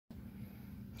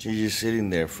She's just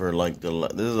sitting there for like this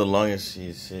is the longest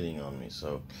she's sitting on me.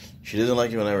 So she doesn't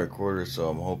like it when I record her. So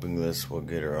I'm hoping this will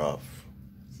get her off.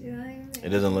 It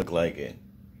doesn't look like it.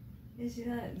 Is she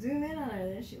not? Zoom in on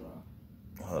her, then she will.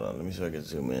 Hold on, let me see if I can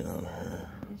zoom in on her.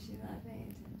 Is she not paying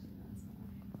attention? That's why.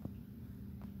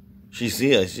 She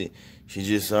see it. She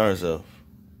just saw herself.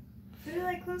 Put it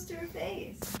like close to her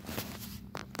face.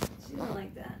 She don't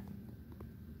like that.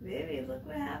 Baby, look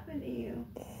what happened to you.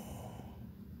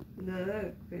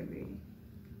 Look, baby.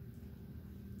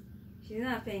 She's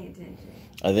not paying attention.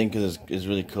 I think because it's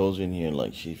really cozy in here, and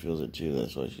like she feels it too.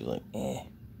 That's why she's like, eh.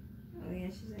 Oh yeah,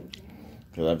 she doesn't care.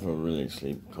 Because I feel really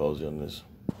sleep cozy on this.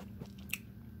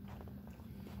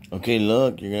 Okay,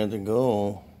 look, you're gonna have to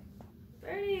go.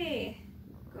 Birdie,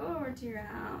 go over to your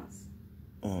house.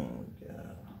 Oh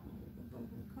God.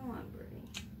 Come on, Birdie.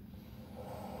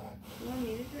 You want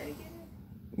me to try to get her?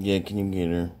 Yeah, can you get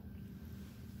her?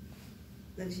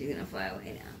 Look, she's gonna fly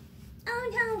away now. Oh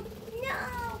no,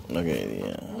 no! Okay,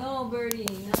 yeah. No, Birdie,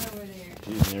 not over there.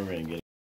 She's never gonna get